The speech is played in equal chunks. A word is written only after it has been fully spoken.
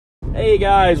Hey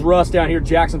guys, Russ down here,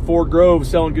 Jackson Ford Grove,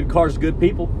 selling good cars to good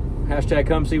people. Hashtag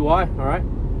come see why, all right?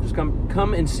 Just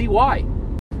come and see why.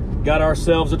 Got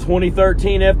ourselves a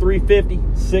 2013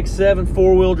 F350, 6.7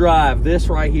 four-wheel drive. This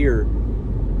right here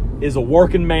is a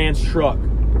working man's truck,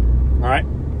 all right?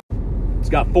 It's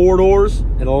got 4 doors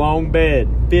and a long bed,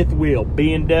 5th wheel,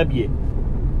 B&W.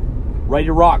 Ready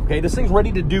to rock, okay? This thing's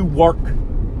ready to do work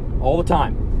all the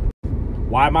time.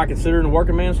 Why am I considering a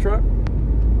working man's truck?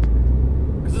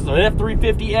 Because it's an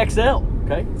F350 XL,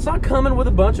 okay? It's not coming with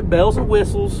a bunch of bells and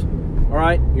whistles, all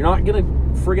right? You're not gonna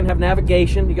friggin' have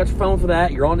navigation. You got your phone for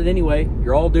that. You're on it anyway.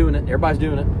 You're all doing it. Everybody's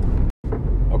doing it,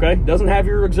 okay? Doesn't have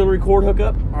your auxiliary cord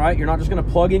hookup, all right? You're not just gonna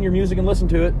plug in your music and listen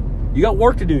to it. You got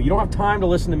work to do. You don't have time to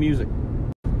listen to music.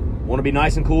 Want to be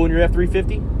nice and cool in your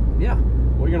F350? Yeah.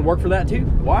 Well, you're gonna work for that too.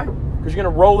 Why? Because you're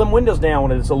gonna roll them windows down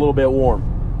when it's a little bit warm,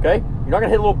 okay? You're not gonna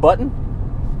hit a little button.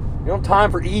 You don't have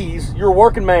time for ease. You're a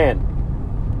working man.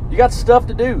 You got stuff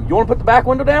to do. You want to put the back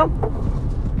window down?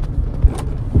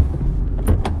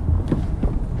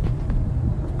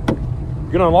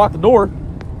 You're gonna unlock the door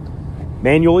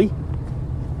manually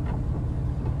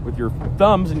with your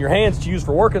thumbs and your hands to use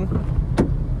for working.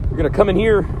 You're gonna come in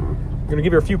here. You're gonna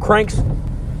give her a few cranks.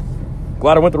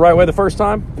 Glad I went the right way the first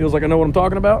time. Feels like I know what I'm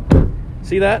talking about.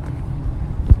 See that?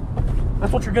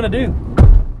 That's what you're gonna do.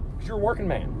 Because you're a working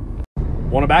man.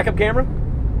 Want a backup camera?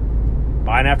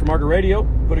 Buy an aftermarket radio,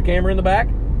 put a camera in the back,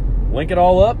 link it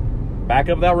all up, back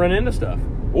up without running into stuff.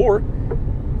 Or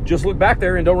just look back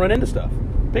there and don't run into stuff.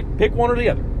 Pick one or the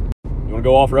other. You wanna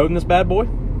go off-roading this bad boy?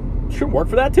 Should work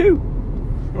for that too.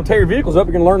 You wanna tear your vehicles up,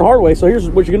 you're gonna learn the hard way. So here's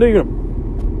what you're gonna do. You're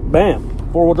gonna, bam,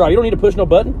 4-wheel drive. You don't need to push no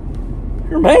button.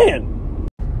 You're a man.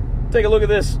 Take a look at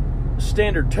this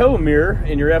standard tow mirror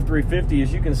in your F350.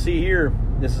 As you can see here,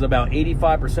 this is about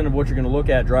 85% of what you're going to look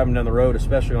at driving down the road,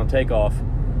 especially on takeoff.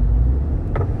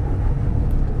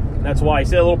 That's why you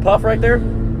see that little puff right there?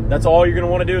 That's all you're going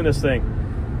to want to do in this thing.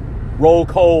 Roll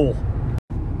coal.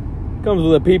 Comes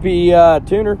with a PPE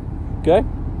tuner, okay?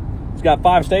 It's got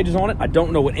 5 stages on it. I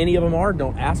don't know what any of them are.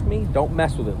 Don't ask me. Don't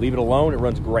mess with it. Leave it alone. It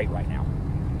runs great right now.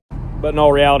 But in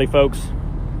all reality, folks,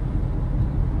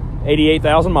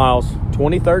 88,000 miles,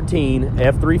 2013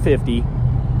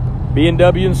 F350,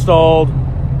 B&W installed,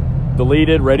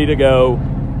 deleted, ready to go.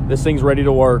 This thing's ready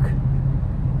to work,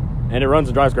 and it runs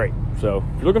and drives great. So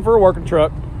if you're looking for a working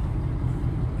truck,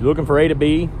 if you're looking for A to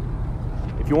B,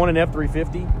 if you want an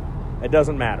F350, it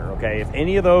doesn't matter, okay? If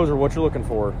any of those are what you're looking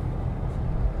for,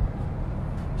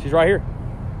 she's right here,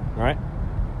 all right?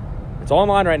 It's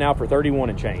online right now for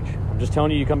 31 and change. I'm just telling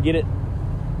you, you come get it,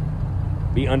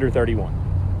 be under 31.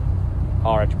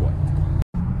 Holler at your boy.